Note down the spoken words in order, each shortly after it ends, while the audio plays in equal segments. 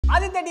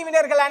ஆதித்யா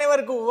டிவினர்கள்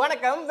அனைவருக்கும்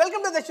வணக்கம்.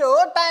 Welcome to the show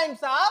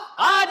times of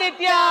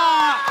Aditya.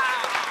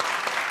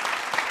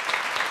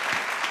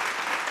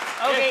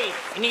 Okay,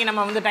 இன்னைக்கு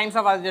நம்ம வந்து டைம்ஸ்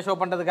ஆஃப் ஆதித்யா ஷோ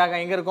பண்றதுக்காக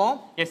எங்க இருக்கோம்?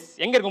 எஸ்,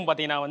 எங்க இருக்கும்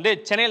பாத்தீங்கன்னா வந்து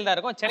சென்னையில தான்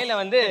இருக்கும். சென்னையில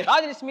வந்து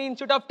ராஜலட்சுமி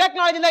இன்ஸ்டிடியூட் ஆஃப்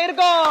டெக்னாலஜி தான்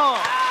இருக்கும்.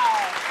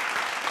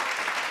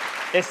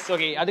 S,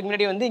 okay. அதுக்கு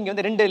முன்னாடி வந்து இங்க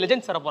வந்து ரெண்டு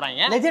லெஜெண்ட்ஸ் வர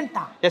போறாங்க.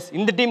 லெஜெண்டா? எஸ்,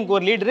 இந்த டீமுக்கு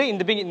ஒரு லீடர்,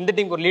 இந்த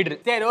டீமுக்கு ஒரு லீடர்.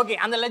 சரி, ஓகே.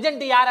 அந்த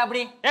லெஜெண்ட் யார்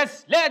அப்படி? S,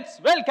 let's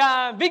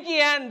welcome Vicky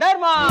and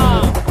தர்மா.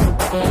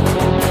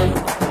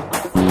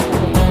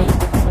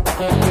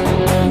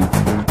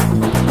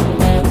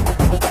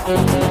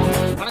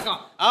 வணக்கம்.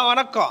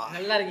 வணக்கம்.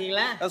 நல்லா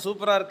இருக்கீங்களா?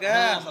 சூப்பரா இருக்க,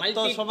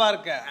 சந்தோஷமா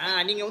இருக்க.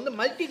 நீங்க வந்து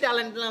மல்டி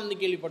டேலண்ட்லாம் வந்து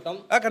கேள்விப்பட்டோம்.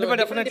 கண்டிப்பா,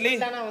 டெஃபினெட்லி.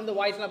 வந்து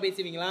வாய்ஸ்லாம்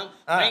பேசுவீங்களா?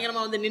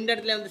 பயங்கரமா வந்து நின்ற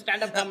இடத்துல வந்து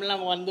ஸ்டாண்ட் அப்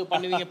காமெடிலாம் வந்து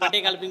பண்ணுவீங்க, பட்டை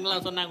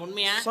கலப்பீங்கலாம் சொன்னாங்க.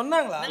 உண்மையா?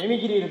 சொன்னாங்களா?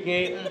 மிமிக்ரி இருக்கு,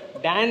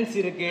 டான்ஸ்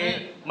இருக்கு,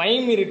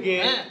 மைம் இருக்கு,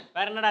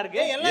 வேற என்னடா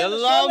இருக்கு?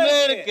 எல்லாமே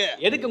இருக்கு.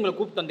 எதுக்கு உங்களை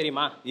கூப்பிட்டோம்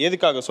தெரியுமா?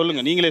 எதுக்காக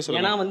சொல்லுங்க, நீங்களே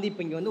சொல்லுங்க. ஏன்னா வந்து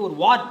இப்ப இங்க வந்து ஒரு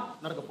வார்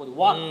நடக்க போகுது.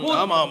 வார்.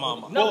 ஆமா ஆமா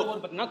ஆமா.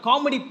 பாத்தீங்கன்னா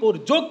காமெடி போர்,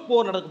 ஜோக்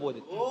போர் நடக்க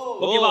போகுது.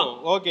 ஓகேவா?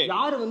 ஓகே.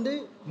 யாரு வந்து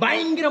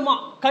பயங்கரமா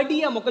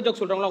கடியா மொக்க ஜோக்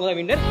சொல்றாங்களோ அவங்க தான்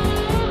வின்னர்.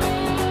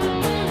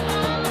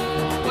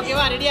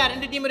 ஓகேவா? ரெடியா?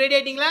 ரெண்டு டீம் ரெடி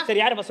ஆயிட்டீங்களா?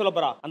 சரி, யாரு சொல்ல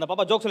போறா? அந்த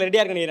பாப்பா ஜோக் சொல்ல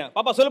ரெடியா இருக்கீங்க.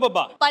 பாப்பா சொல்லு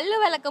பாப்பா. பல்லு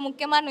விளக்க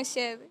முக்கியமான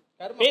விஷயம் இது.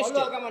 பேஸ்ட்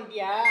வளக்க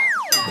மாட்டியா?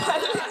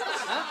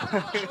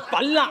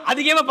 பல்ல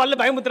அதிகமா பல்ல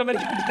பயமுத்துற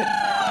மாதிரி.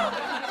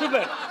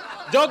 சூப்பர்.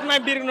 ஜோக் நான்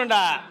எப்படி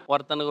இருக்கணும்டா?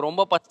 ஒருத்தனுக்கு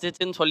ரொம்ப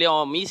பச்சிச்சுன்னு சொல்லி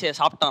அவன் மீசையை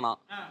சாப்பிட்டானா.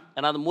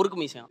 ஏன்னா அது முறுக்கு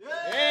மீசையா.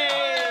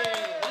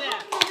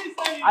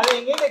 அது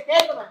எங்க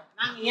கேட்கணும்,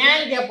 நாங்க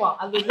ஏன் கேட்போம்.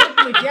 அது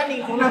முறுக்கு மீசையா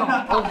நீங்க சொல்லணும்.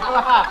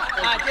 ஓகேவா?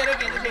 சரி,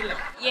 ஓகே. இந்த சைடுல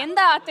எந்த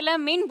ஆத்துல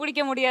மீன்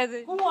பிடிக்க முடியாது?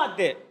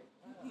 பூவாத்து.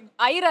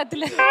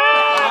 ஐராத்துல.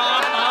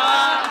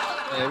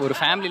 ஒரு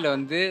ஃபேமிலியில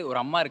வந்து ஒரு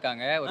அம்மா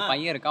இருக்காங்க, ஒரு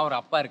பையன் இருக்கான், ஒரு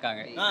அப்பா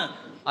இருக்காங்க.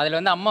 அதுல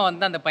வந்து அம்மா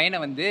வந்து அந்த பையனை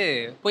வந்து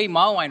போய்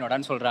மாவு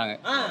வாங்கினோடான்னு சொல்றாங்க.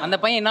 அந்த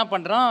பையன் என்ன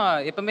பண்றான்,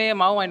 எப்பவுமே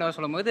மாவு வாங்கிட்டு வர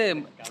சொல்லும் போது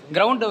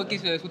கிரவுண்டை ஒக்கி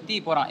சுத்தி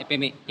போறான்.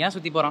 எப்பயுமே ஏன்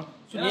சுத்தி போறான்?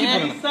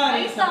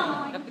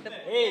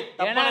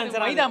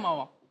 மைதா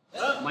மாவா,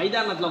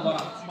 மைதானத்துல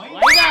போறான்.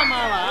 மைதா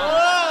மாவா?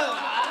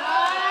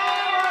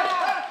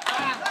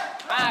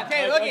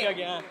 சரி,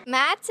 ஓகே.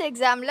 மேத்ஸ்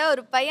எக்ஸாம்ல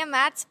ஒரு பையன்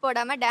மேத்ஸ்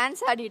போடாம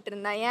டான்ஸ் ஆடிட்டு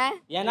இருந்தான். ஏன்?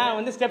 ஏன்னா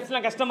வந்து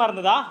ஸ்டெப்ஸ்லாம் கஷ்டமா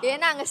இருந்ததா?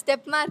 ஏன்னா அங்க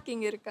ஸ்டெப்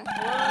மார்க்கிங் இருக்கு.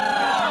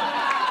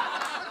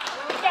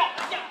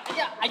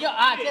 ஐயோ,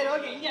 சரி,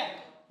 ஓகே. இங்க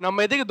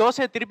நம்ம எதுக்கு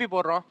தோசையை திருப்பி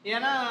போடுறோம்?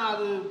 ஏன்னா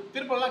அது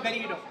திருப்பலாம்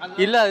கறிக்கிடும்.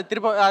 இல்ல, அது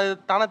திரும்ப அது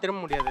தானா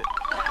திரும்ப முடியாது.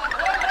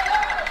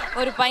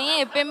 ஒரு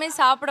பையன் எப்பயுமே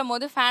சாப்பிடும்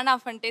போது ஃபேன்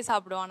ஆஃப் பண்ணிட்டே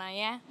சாப்பிடுவானா?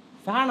 ஏன்?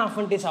 ஃபேன் ஆஃப்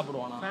பண்ணிட்டே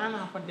சாப்பிடுவானா? ஃபேன்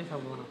ஆஃப் பண்ணிட்டு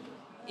சாப்பிடுவானா?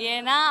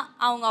 ஏன்னா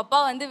அவங்க அப்பா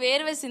வந்து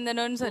வேர்வை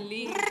சிந்தணும்னு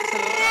சொல்லி.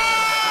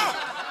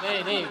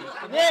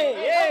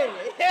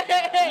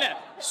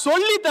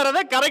 சொல்லி தரத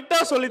கரெக்டா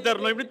சொல்லி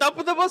தரணும். இப்படி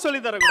தப்பு தப்பா சொல்லி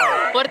தரக்கூடாது.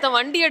 ஒருத்தன்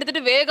வண்டி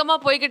எடுத்துட்டு வேகமா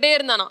போய்கிட்டே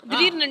இருந்தானா,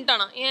 திடீர்னு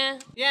நின்ட்டானா. ஏன்?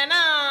 ஏன்னா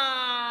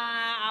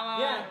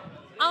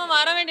அவன்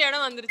வர வேண்டிய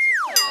இடம் வந்துருச்சு.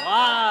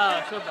 வா,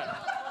 சூப்பர்.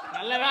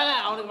 நல்ல வேலை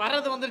அவனுக்கு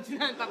வர்றது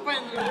வந்துருச்சுன்னா தப்பா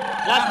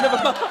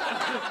இருந்துச்சு.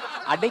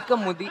 அடைக்க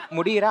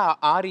முடிகிற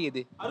ஆறு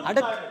எது?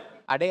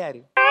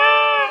 அடையாறு.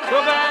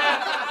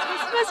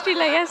 கிறிஸ்மஸ்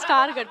ட்ரீல ஏன்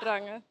ஸ்டார்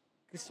கட்டுறாங்க?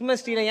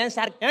 கிறிஸ்மஸ் ட்ரீல ஏன்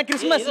ஸ்டார்? ஏன்னா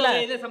கிறிஸ்மஸ்ல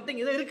இது சம்திங்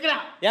இது இருக்குடா.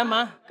 ஏமா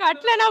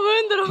கட்டலனா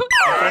விழுந்துரும்.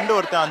 என் ஃப்ரெண்ட்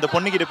ஒருத்தன் அந்த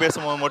பொண்ணு கிட்ட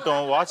பேசும்போது மட்டும்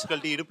வாட்ச்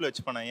கழட்டி இடுப்புல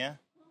வச்சு பண்ணா. ஏன்?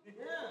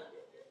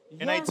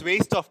 ஏன்னா இட்ஸ்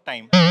வேஸ்ட் ஆஃப்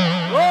டைம்.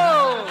 ஓ,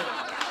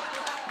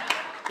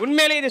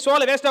 உண்மையிலே இது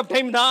ஷோல வேஸ்ட் ஆஃப்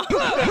டைம் தான்.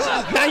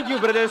 Thank you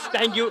brothers,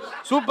 thank you.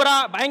 சூப்பரா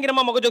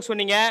பயங்கரமா மொக்க ஜோக்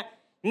சொன்னீங்க.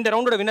 இந்த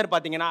ரவுண்டோட வின்னர்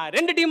பாத்தீங்கன்னா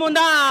ரெண்டு டீமும்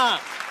தான்.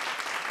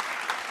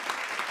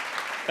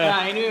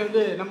 எனிவே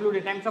வந்து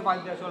நம்மளுடைய டைம்ஸ் ஆஃப்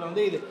ஆதித்யா ஷோல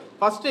வந்து இது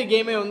ஃபர்ஸ்ட்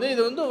கேமே வந்து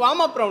இது வந்து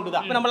வார்ம் அப் ரவுண்ட்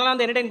தான். இப்போ நம்மளலாம்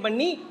வந்து என்டர்டெயின்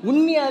பண்ணி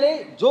உண்மையாலே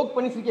ஜோக்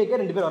பண்ணி சிரிக்க வைக்க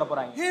ரெண்டு பேர் வர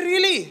போறாங்க. Hey,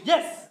 really?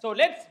 Yes. So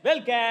let's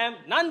welcome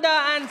Nanda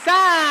and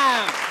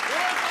Sam.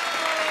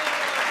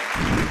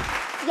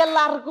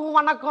 எல்லாருக்கும்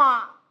வணக்கம்.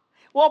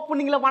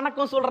 ஓப்பனிங்ல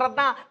வணக்கம்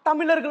சொல்றதுதான்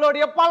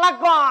தமிழர்களுடைய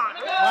பழக்கம்.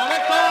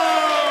 வணக்கம்.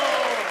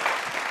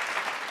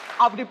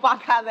 அப்படி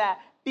பார்க்காத,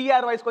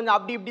 டிஆர் வாய்ஸ் கொஞ்சம்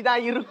அப்படி இப்படி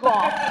தான்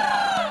இருக்கும்.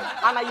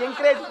 ஆனா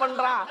என்கரேஜ்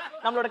பண்றான்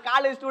நம்மளோட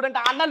காலேஜ் ஸ்டூடெண்ட்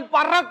அண்ணன்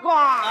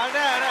பறக்கும்.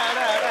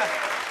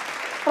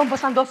 ரொம்ப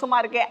சந்தோஷமா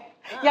இருக்கு.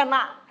 ஏன்னா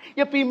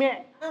எப்பயுமே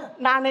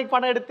நானே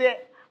படம் எடுத்து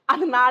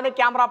அது நானே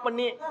கேமரா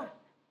பண்ணி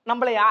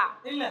நம்மளையா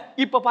இல்ல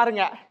இப்ப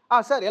பாருங்க.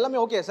 சார் எல்லாமே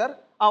ஓகே சார்.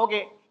 ஓகே,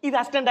 இது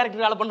அசிஸ்டன்ட்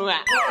டைரக்டர் வேலை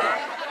பண்ணுவேன்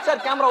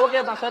சார். கேமரா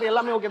ஓகே தான் சார்,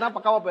 எல்லாமே ஓகே தான்,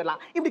 பக்காவா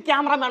போயிடலாம். இப்படி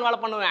கேமராமேன் வேலை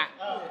பண்ணுவேன்.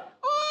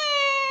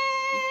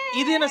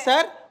 இது என்ன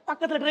சார்?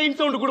 பக்கத்துல ட்ரெயின்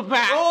சவுண்ட்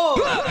கொடுப்பேன்.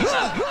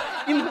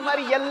 இந்த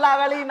மாதிரி எல்லா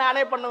வேலையும்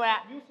நானே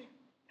பண்ணுவேன்.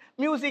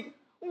 மியூசிக்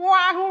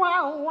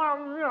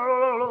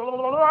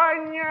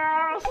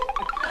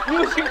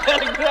மியூசிக்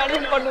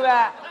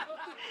பண்ணுவேன்.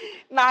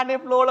 நானே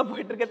ஃப்ளோல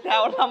போயிட்டு இருக்க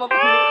தேவையில்லாம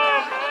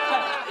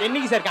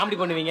என்னைக்கு சார் காமெடி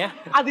பண்ணுவீங்க?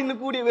 அது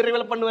இன்னும் கூடிய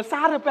விரைவில் பண்ணுவேன்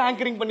சார். எப்ப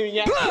ஆங்கரிங்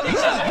பண்ணுவீங்க?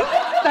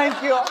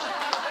 தேங்க்யூ.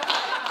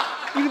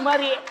 இது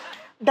மாதிரி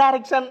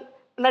டைரக்ஷன்,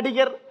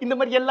 நடிகர், இந்த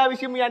மாதிரி எல்லா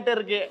விஷயமும் என்கிட்ட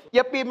இருக்கு.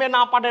 எப்பயுமே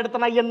நான் படம்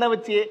எடுத்தேன்னா என்ன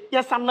வச்சு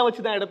என் சன்னை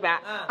வச்சு தான் எடுப்பேன்.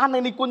 ஆனா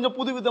இன்னைக்கு கொஞ்சம்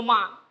புது விதமா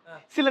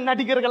சில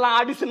நடிகர்கள்லாம்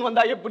ஆடிஷன்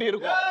வந்தா எப்படி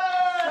இருக்கும்,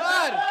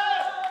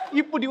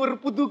 இப்படி ஒரு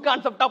புது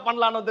கான்செப்டா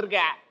பண்ணலான்னு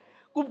வந்திருக்கேன்.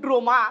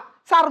 கூப்பிட்டுருவோமா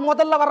சார்?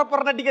 முதல்ல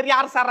வரப்போற நடிகர்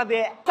யார் சார்? அது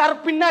சார்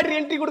பின்னாடி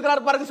என்ட்ரி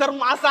கொடுக்குறாரு பாருங்க சார்,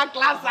 மாசா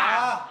கிளாஸா?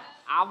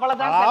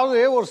 அவ்வளவுதான். அதாவது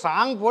ஒரு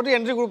சாங் போட்டு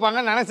என்ட்ரி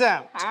கொடுப்பாங்கன்னு நினைச்சேன்.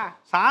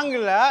 சாங்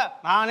இல்ல,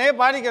 நானே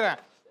பாடிக்கிறேன்.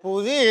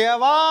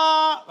 புதியவா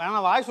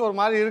வேணா, வாய்ஸ் ஒரு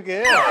மாதிரி இருக்கு,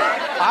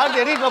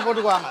 பாட்டு எடிட்ல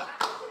போட்டுக்குவாங்க.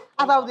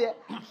 அதாவது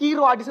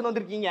ஹீரோ ஆடிஷன்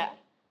வந்திருக்கீங்க,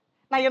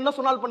 நான் என்ன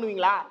சொன்னாலும்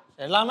பண்ணுவீங்களா?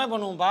 எல்லாமே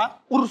பண்ணுவோம்பா.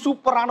 ஒரு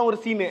சூப்பரான ஒரு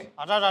சீனு.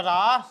 அடாடாடா,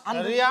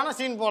 சரியான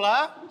சீன் போல.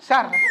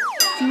 சார்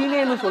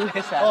சீனேன்னு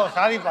சொல்லுங்க சார். ஓ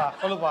சாரிப்பா,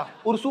 சொல்லுப்பா.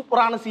 ஒரு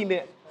சூப்பரான சீனு.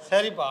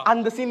 சரிப்பா.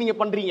 அந்த சீன் நீங்க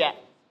பண்றீங்க,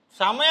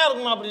 செமையா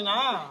இருக்குமா? அப்படின்னா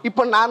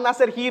இப்போ நான் தான்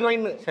சார்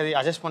ஹீரோயின். சரி,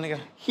 அட்ஜஸ்ட்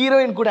பண்ணிக்கிறேன்.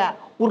 ஹீரோயின் கூட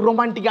ஒரு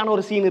ரொமான்டிக்கான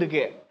ஒரு சீன்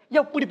இருக்கு,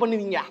 எப்படி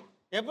பண்ணுவீங்க?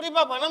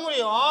 எப்படிப்பா பண்ண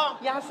முடியும்?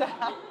 யா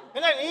சார்,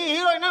 இல்ல நீ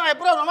ஹீரோயினா நான்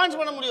எப்படி ரொமான்ஸ்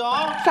பண்ண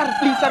முடியும்? சார்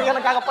ப்ளீஸ் சார்,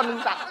 எனக்காக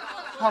பண்ணுங்க சார்.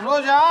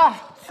 சரோஜா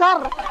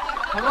சார்.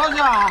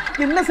 சரோஜா,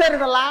 என்ன சார்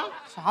இதெல்லாம்?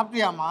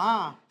 சாப்பிட்டியாமா?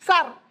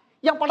 சார்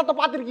என் படத்தை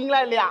பார்த்துருக்கீங்களா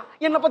இல்லையா?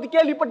 என்னை பத்தி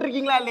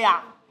கேள்விப்பட்டிருக்கீங்களா இல்லையா?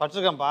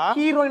 பட்டிருக்கேன்ப்பா.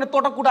 ஹீரோயினை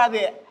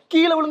தொடக்கூடாது,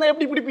 கீழே விழுந்தா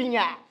எப்படி பிடிப்பீங்க?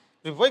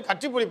 இப்படி போய்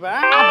கட்டி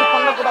பிடிப்பேன். அது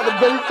பண்ணக்கூடாது,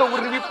 பெல்ட்டை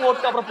உருவி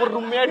போட்டு அப்புறம்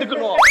பொறுமையா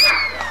எடுக்கணும்.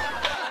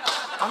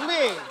 தம்பி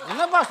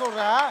என்னப்பா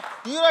சொல்ற?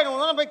 ஹீரோயின்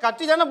முதல்ல போய்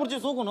கட்டி தானே பிடிச்சி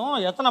தூக்கணும்.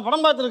 எத்தனை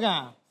படம்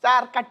பார்த்துருக்கேன்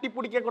சார். கட்டி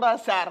பிடிக்க கூடாது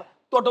சார்,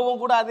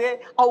 தொடவும் கூடாது,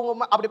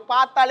 அவங்க அப்படி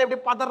பார்த்தாலே அப்படி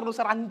பதறணும்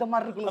சார், அந்த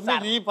மாதிரி இருக்கணும்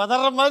சார். நீ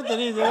பதற மாதிரி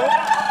தெரியுது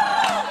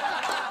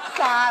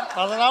சார்.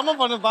 பதறாம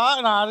பண்ணுப்பா,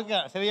 நான்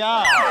இருக்கேன். சரியா?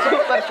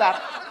 Super sir.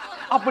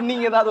 அப்ப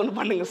நீங்க ஏதாவது ஒண்ணு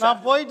பண்ணுங்க சார்.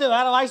 நான் போயிட்டு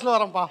வேற வாய்ஸ்ல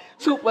வரேன்ப்பா.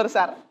 Super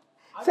sir.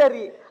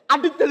 சரி,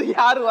 அடுத்தது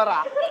யாரு வரா?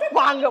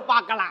 வாங்க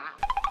பார்க்கலாம்.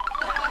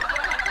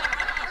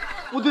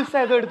 புதுசா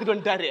ஏதோ எடுத்துட்டு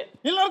வந்துட்டாரு.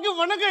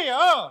 எல்லாருக்கும் வணக்கம்யா.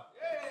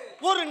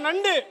 ஒரு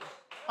நண்டு,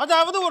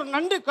 அதாவது ஒரு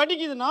நண்டு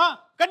கடிக்குதுன்னா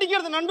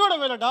கடிக்கிறது நண்டோட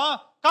வேலைடா,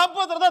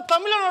 காப்பாத்துறதா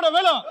தமிழனோட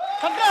வேலை.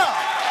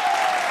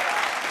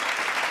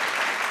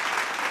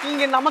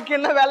 இங்க நமக்கு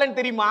என்ன வேலைன்னு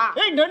தெரியுமா?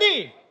 ஏய் டாடி.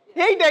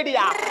 ஏய்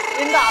டாடியா?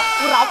 என்ன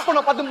ஒரு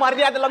அப்பனை பார்த்து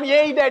மரியாதை இல்லாம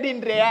ஏய்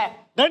டாடின்றே?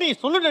 டாடி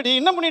சொல்லு டாடி,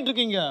 என்ன பண்ணிட்டு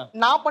இருக்கீங்க?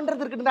 நான்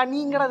பண்றது இருக்குடா,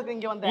 நீங்கடா அதுக்கு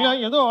இங்க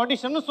வந்தேன். ஏதோ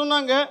ஆடிஷன்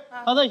சொன்னாங்க,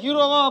 அதான்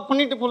ஹீரோவா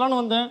பண்ணிட்டு போலான்னு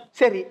வந்தேன்.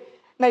 சரி,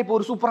 நான் இப்போ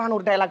ஒரு சூப்பரான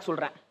ஒரு டயலாக்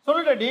சொல்றேன்.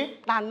 சொல்லு டாடி.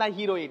 நான் தான்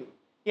ஹீரோயின்,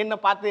 என்ன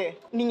பார்த்து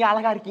நீங்க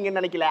அழகா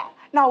இருக்கீங்கன்னு நினைக்கல,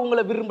 நான்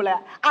உங்களை விரும்பல,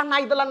 ஆனா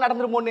இதெல்லாம்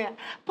நடந்துருமோன்னு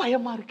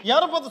பயமா இருக்கு.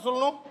 யாரை பார்த்து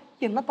சொல்லணும்?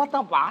 என்ன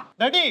பார்த்தாப்பா?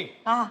 டாடி,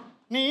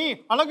 நீ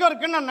அழகா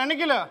இருக்குன்னு நான்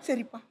நினைக்கல.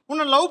 சரிப்பா.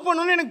 உன்னை லவ்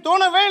பண்ணணும்னு எனக்கு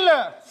தோணவே இல்லை.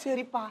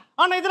 சரிப்பா.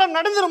 ஆனா இதெல்லாம்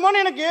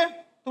நடந்துருமோன்னு எனக்கு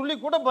துள்ளி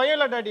கூட பயம்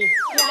இல்லை டாடி.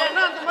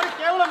 ஏன்னா அந்த மாதிரி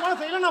கேவலமான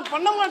செயலை நான்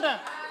பண்ண மாட்டேன்.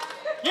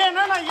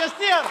 ஏன்னா நான்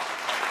எஸ்டிஆர்.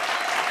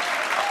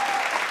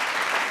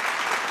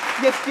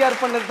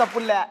 எஸ்டிஆர் பண்ணது தப்பு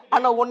இல்ல,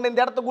 ஆனா ஒண்ணு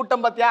இந்த இடத்த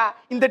கூட்டம் பாத்தியா,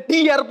 இந்த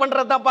டிஆர்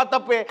பண்றதுதான்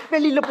தப்பு.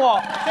 வெளியில போ.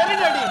 சரி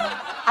டாடி.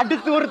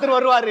 அடுத்து ஒருத்தர்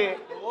வருவாரு,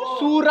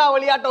 சூறா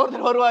விளையாட்ட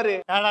ஒருத்தர் வருவாரு.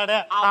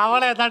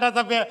 அவனே தாண்டா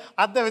தப்பி,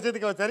 அந்த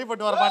விஷயத்துக்கு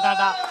சரிப்பட்டு வர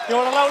மாட்டாடா.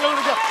 இவனெல்லாம்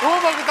உள்ள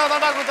ரூபா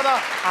குத்தா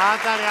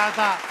ஆத்தாடி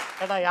ஆத்தா.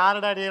 ஏடா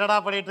யாருடா நீ என்னடா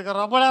பண்ணிட்டு இருக்க?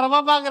 ரொம்ப நேரமா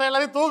பாக்குறேன்,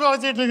 எல்லாரையும் தூங்க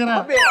வச்சிட்டு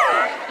இருக்கிறேன்.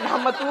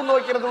 நம்ம தூங்க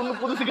வைக்கிறது ஒண்ணு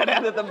புதுசு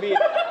கிடையாது தம்பி,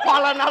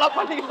 பல நாளா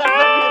பண்ணிட்டு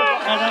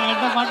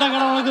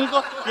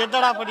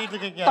என்னடா பண்ணிட்டு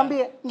இருக்கீங்க தம்பி?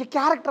 இங்க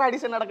கேரக்டர்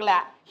ஆடிஷன் நடக்கல,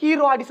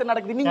 ஹீரோ ஆடிஷன்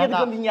நடக்குது. நீங்க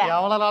எதுக்கு வந்தீங்க?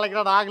 எவ்வளவு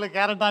நாளைக்கு நாங்களும்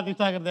கேரக்டர்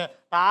ஆர்டிஸ்ட் ஆகுது,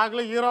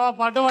 நாங்களும் ஹீரோவா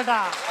பண்ண மாட்டா.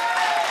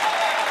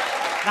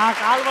 நான்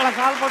கால் மேல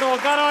கால் போட்டு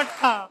உட்கார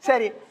மாட்டேன்.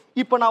 சரி,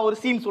 இப்போ நான் ஒரு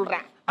சீன்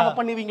சொல்றேன், அத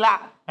பண்ணுவீங்களா?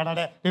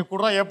 நீ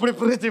கூட எப்படி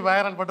பிரிச்சு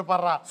வைரல் போட்டு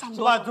பாடுறா.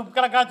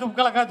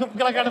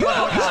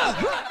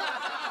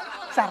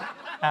 சார்,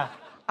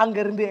 அங்க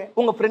இருந்து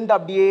உங்க ஃப்ரெண்ட்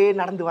அப்படியே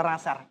நடந்து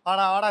வரான் சார்.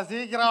 வாடா வாடா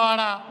சீக்கிரம்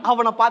வாடா.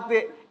 அவனை பார்த்து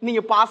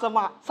நீங்க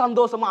பாசமா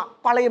சந்தோஷமா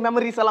பழைய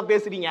மெமரிஸ் எல்லாம்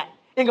பேசுறீங்க.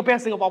 எங்க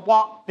பேசுங்க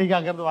பாப்போம். நீங்க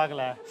அங்க இருந்து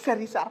வாங்கல.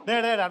 சரி சார்.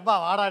 டேய் நண்பா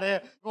வாடா டே.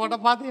 உன்னை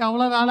பார்த்து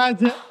எவ்வளவு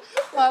நாளாச்சு.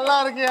 நல்லா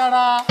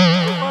இருக்கியாடா?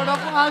 உன்னை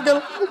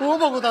பார்க்க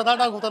ஊம குத்தா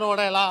தாண்டா குத்தன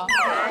உடையலாம்.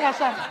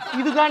 சார்,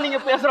 இதுதான் நீங்க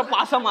பேசுற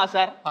பாசமா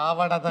சார்?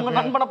 ஆமாடா தம்பி. உங்க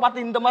நண்பனை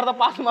பார்த்து இந்த மாதிரி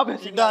தான் பாசமா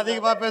பேசுறீங்க.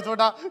 அதிகமா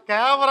பேசுடா,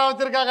 கேமரா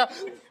வச்சிருக்காங்க.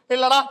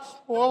 இல்லடா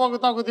ஓம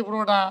குத்தா குத்தி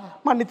போடுடா.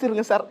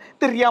 மன்னிச்சிருங்க சார்,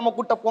 தெரியாம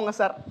கூட்ட போங்க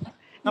சார்.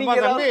 நம்ம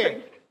தம்பி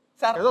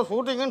சார் ஏதோ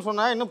ஷூட்டிங்னு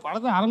சொன்னா இன்னும்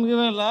படத்தை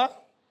ஆரம்பிக்கவே இல்ல.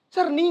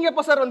 சார் நீங்க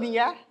எப்ப சார்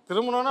வந்தீங்க?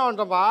 திரும்பணும்னா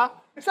வந்துட்டப்பா.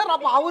 சார்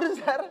அப்ப அவரு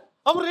சார்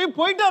அவரு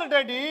போயிட்டாரு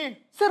டாடி.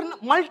 சார்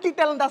மல்டி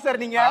டேலண்டா சார்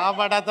நீங்க?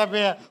 ஆமாடா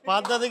தம்பி,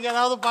 வந்ததுக்கு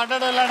ஏதாவது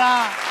பண்ணணும் இல்லடா.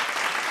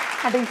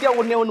 கடைசியா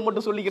ஒண்ணே ஒண்ணு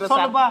மட்டும் சொல்லிக்கிறேன் சார்.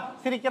 சொல்லுப்பா,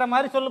 சிரிக்கிற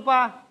மாதிரி சொல்லுப்பா.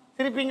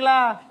 சிரிப்பீங்களா?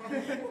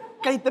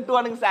 கை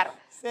தட்டுவானுங்க சார்.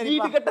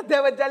 வீடு கட்ட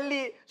தேவை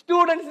ஜல்லி,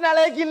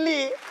 ஸ்டூடெண்ட்ஸ்னாலே கில்லி.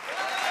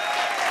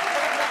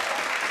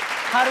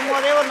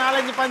 வரும்போதே ஒரு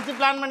 4-5 பஞ்சு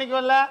பிளான்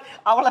பண்ணிக்கோல்ல.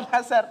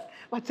 அவ்வளவுதான் சார்,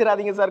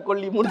 வச்சிடாதீங்க சார்,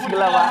 கொல்லி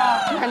முடிச்சுக்கலாமா?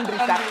 நன்றி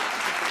சார்.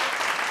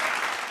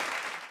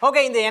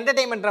 ஓகே, இந்த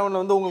என்டர்டைன்மெண்ட் ரவுண்ட்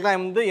வந்து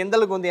உங்களுக்கு வந்து எந்த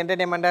அளவுக்கு வந்து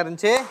என்டர்டைன்மெண்ட்டாக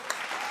இருந்துச்சு?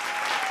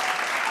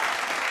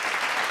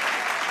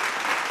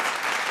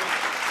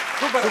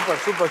 Super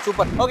super super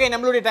super. Okay,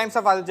 நம்மளுடைய டைம்ஸ்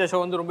ஆஃப் ஆதித்யா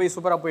ஷோ வந்து ரொம்ப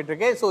சூப்பராக போயிட்டு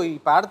இருக்கு. ஸோ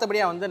இப்போ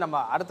அடுத்தபடியாக வந்து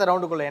நம்ம அடுத்த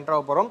ரவுண்டுக்குள்ளே என்ட்ரு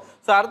ஆக போகிறோம்.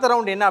 ஸோ அடுத்த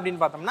ரவுண்ட் என்ன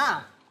அப்படின்னு பார்த்தோம்னா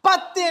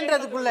 10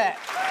 என்றதுக்குள்ள.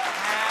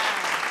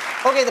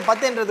 ஓகே, இது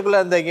 10 என்றதுக்குள்ள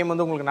இந்த கேம்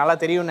வந்து உங்களுக்கு நல்லா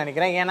தெரியும்னு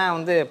நினைக்கிறேன். ஏன்னா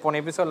வந்து போன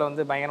எபிசோடில்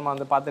வந்து பயங்கரமாக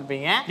வந்து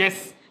பார்த்துருப்பீங்க.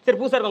 எஸ், சரி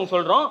புதுசாக இருக்கவங்க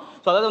சொல்கிறோம்.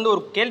 ஸோ அதாவது வந்து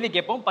ஒரு கேள்வி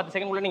கேட்போம், 10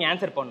 செகண்ட் நீங்கள்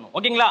ஆன்சர் பண்ணணும்.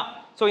 ஓகேங்களா?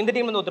 ஸோ இந்த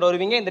டீம் வந்து ஒருத்தர்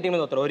வருவீங்க, இந்த டீம்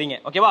வந்து ஒருத்தர் வருவீங்க.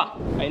 ஓகேவா?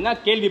 என்ன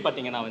கேள்வி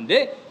பார்த்தீங்கன்னா வந்து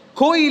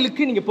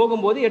கோயிலுக்கு நீங்க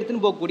போகும்போது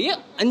எடுத்துன்னு போகக்கூடிய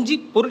 5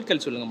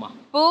 பொருட்கள் சொல்லுங்கம்மா.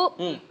 பூ,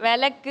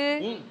 விளக்கு,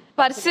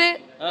 பர்ஸு,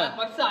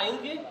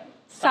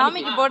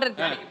 சாமிக்கு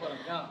போடுறது,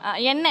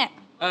 எண்ணெய்,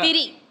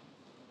 திரி.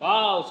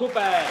 Wow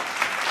super.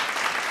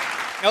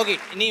 ஓகே,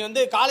 நீ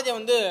வந்து காலேஜை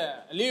வந்து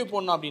லீவ்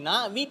போடணும் அப்படின்னா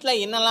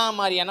வீட்டில் என்னெல்லாம்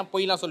மாதிரியான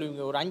பொய்லாம்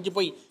சொல்லுவீங்க? ஒரு 5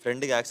 பொய்.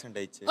 ஃப்ரெண்டுக்கு ஆக்சிடென்ட்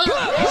ஆயிடுச்சு.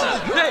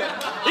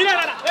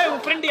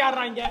 உன் ஃப்ரெண்ட்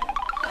யாரா இங்க?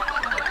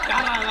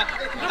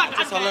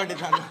 சொல்ல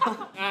வேண்டியதாங்க.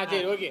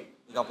 சரி ஓகே.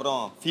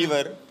 அதுக்கப்புறம்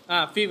ஃபீவர்.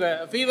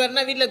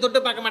 ஃபீவர்னா வீட்டில் தொட்டு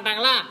பார்க்க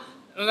மாட்டாங்களா?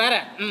 வேற.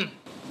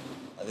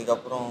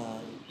 அதுக்கப்புறம்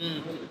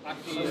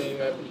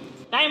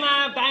டைம்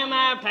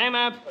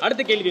அப்.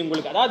 அடுத்த கேள்வி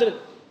உங்களுக்கு. அதாவது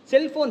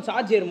செல்போன்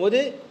சார்ஜ் ஏறும்போது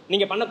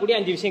நீங்க பண்ணக்கூடிய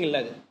 5 விஷயங்கள்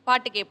அது.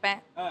 பாட்டு கேட்பேன்,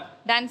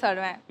 டான்ஸ்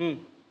ஆடுவேன்,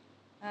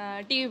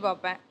 டிவி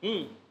பார்ப்பேன்,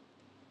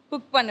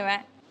 குக்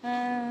பண்ணுவேன்,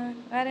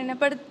 வேற என்ன,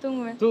 படுத்து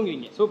தூங்குவேன்.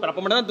 தூங்குவீங்க. சூப்பர். அப்ப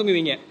மட்டும் தான்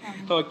தூங்குவீங்க.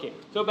 Okay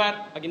super.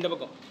 இந்த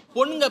பக்கம்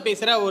பொண்ணுங்க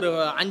பேசுற ஒரு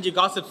 5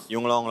 காசிப்ஸ்.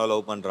 இவங்களும் அவங்கள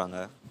லவ் பண்றாங்க.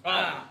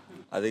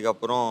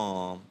 அதுக்கப்புறம்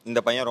இந்த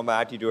பையன் ரொம்ப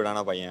ஆட்டிடியூடான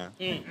பையன்,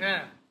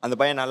 அந்த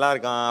பையன் நல்லா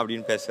இருக்கான்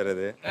அப்படின்னு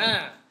பேசுறது.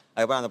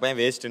 அதுக்கப்புறம் அந்த பையன்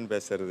வேஸ்ட்னு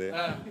பேசுறது.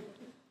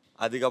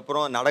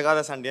 அதுக்கப்புறம் நடக்காத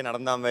சண்டையை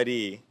நடந்த மாதிரி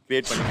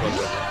கிரியேட் பண்ணி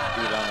சொல்றது.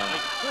 இதுதான்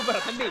சூப்பர்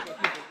தம்பி.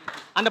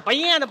 அந்த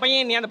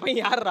பையன் நீ அந்த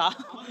பையன் யாருடா?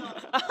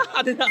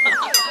 அதுதான்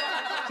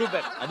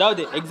சூப்பர்.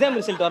 அதாவது எக்ஸாம்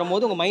ரிசல்ட்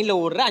வரும்போது உங்க மைண்ட்ல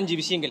ஓடுற 5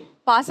 விஷயங்கள்.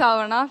 பாஸ்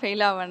ஆவனா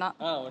ஃபெயில் ஆவனா,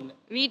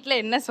 வீட்ல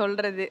என்ன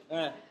சொல்றது,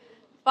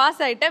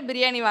 பாஸ் ஆயிட்டா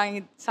பிரியாணி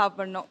வாங்கி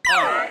சாப்பிடணும்,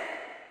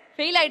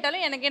 ஃபெயில்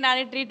ஆயிட்டாலும் எனக்கே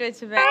நானே ட்ரீட்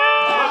வச்சுப்பேன்,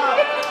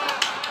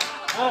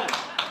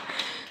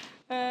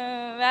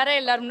 வேற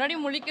எல்லாரும் முன்னாடி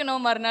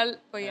முழிக்கணும் மறுநாள்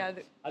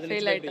போயாது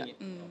ஃபெயில் ஆயிட்டா.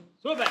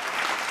 சூப்பர்.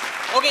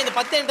 ஓகே, இந்த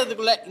 10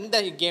 என்றதுக்குள்ள இந்த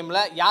கேம்ல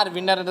யார்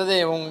வின்னர்ன்றது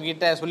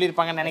உங்ககிட்ட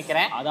சொல்லியிருப்பாங்கன்னு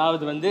நினைக்கிறேன்.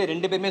 அதாவது வந்து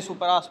 2 பேருமே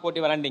சூப்பரா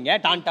ஸ்போர்ட்டிவ் விளையாண்டீங்க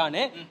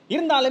டான்டான்னு.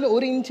 இருந்தாலுமே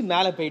 1 இன்ச்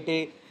மேலே போயிட்டு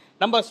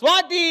நம்ம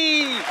ஸ்வாதி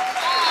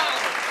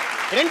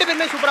 2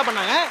 பேருமே சூப்பரா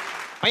பண்ணாங்க.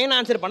 பையன்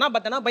ஆன்சர் பண்ணா,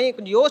 பட் ஆனால் பையன்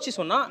கொஞ்சம் யோசிச்சு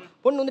சொன்னா,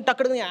 பொண்ணு வந்து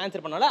டக்குனு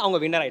ஆன்சர் பண்ணால அவங்க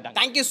வின்னர் ஆயிட்டாங்க.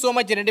 Thank you so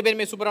much. 2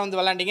 பேருமே சூப்பரா வந்து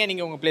விளையாண்டீங்க.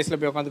 நீங்க உங்க பிளேஸ்ல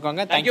போய்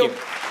உட்காந்துக்கோங்க. தேங்க்யூ.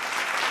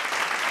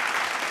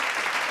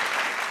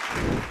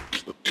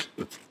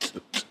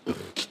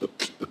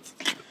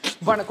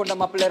 வணக்கொண்ட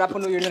மாப்பிள்ள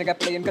ரப்பனு எழுதுன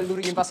கேப்பில் என்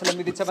கல்லூரியின் வாசல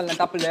மிதிச்சவல்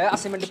டாப்பில்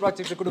அசைன்மெண்ட்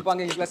ப்ராஜெக்ட்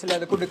கொடுப்பாங்க எங்கள் கிளாஸில்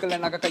அதை கொடுக்கல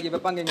நாங்கள் கையை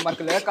வைப்பாங்க எங்கள்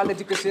மார்க்கில்.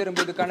 காலேஜுக்கு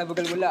சேரும்போது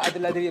கனவுகள் உள்ள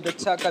அதில் அது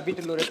வச்சாக்கா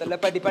வீட்டில் ஒரு தலை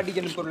படி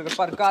என்னும் பொருள்கள்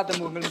பார்க்காத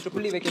முகங்கள் மற்றும்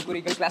புள்ளி வைக்கும்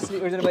குறிகள் கிளாஸில்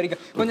எழுதுன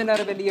வரிகள். கொஞ்ச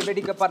நேரம் வெளியே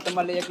வெடிக்க பார்த்த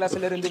மல்லைய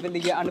கிளாஸில் இருந்து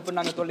வெளியே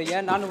அனுப்புனாங்க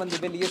தொல்லைய. நானும் வந்து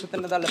வெளியே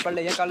சுத்தினதால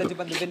பள்ளைய காலேஜ்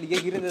வந்து வெளியே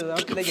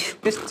இருந்ததான் பிள்ளைய.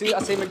 Test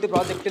assignment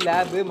project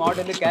lab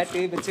model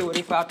கேட்டு வச்சு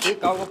ஒரே பாட்டு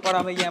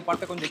காவப்படாம என்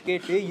பாட்டை கொஞ்சம்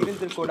கேட்டு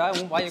இருந்துக்கூடா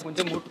உன் வாயை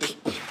கொஞ்சம் மூட்டு.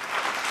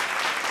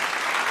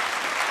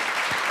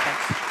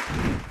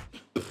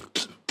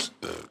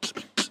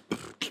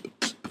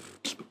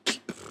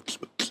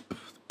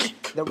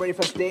 The very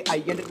first day I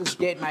entered this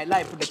gate, my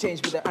life would have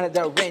changed with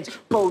another range.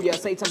 4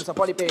 years, 8 summers of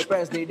poly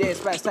papers, the days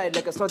passed side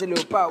like a slowly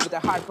looper with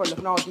a heart full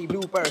of naughty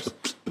bloopers.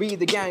 We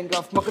the gang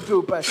of mucker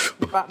troopers,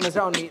 partners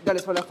around me,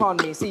 dollars full of on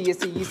me.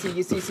 CSC,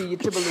 ECE,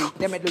 Triple E,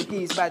 they met little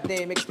keys, but they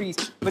make sprees.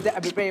 With the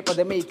every paper,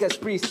 they make us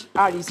priest.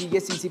 REC,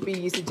 SCCP,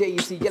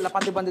 ECJEC, yella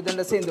pandi bandu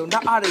danda sendo. Na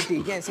RIT,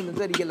 yen sindu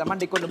thari yella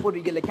mandi kondu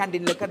puri yella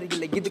canteen la curry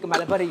yella gidhukku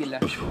mala pari yella.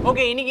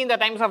 Okay, இன்னைக்கு இந்த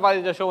times of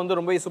Aditya show வந்து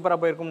ரொம்ப சூப்பரா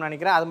போயிருக்கும்னு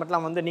நினைக்கிறேன். அது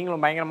மட்டும் வந்து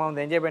நீங்களும் பயங்கரமா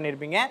வந்து என்ஜாய்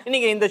பண்ணிருப்பீங்க.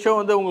 இன்னைக்கு இந்த ஷோ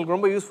வந்து உங்களுக்கு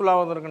ரொம்ப யூஸ்ஃபுல்லா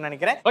வந்திருக்கும்னு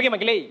நினைக்கிறேன். ஓகே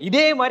மக்களே,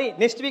 இதே மாதிரி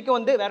நெக்ஸ்ட் வீக்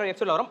வந்து வேற ஒரு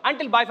எபிசோட் வரும்.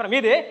 Until bye from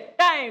இது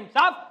டைம்ஸ்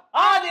ஆஃப்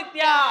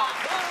ஆதித்யா.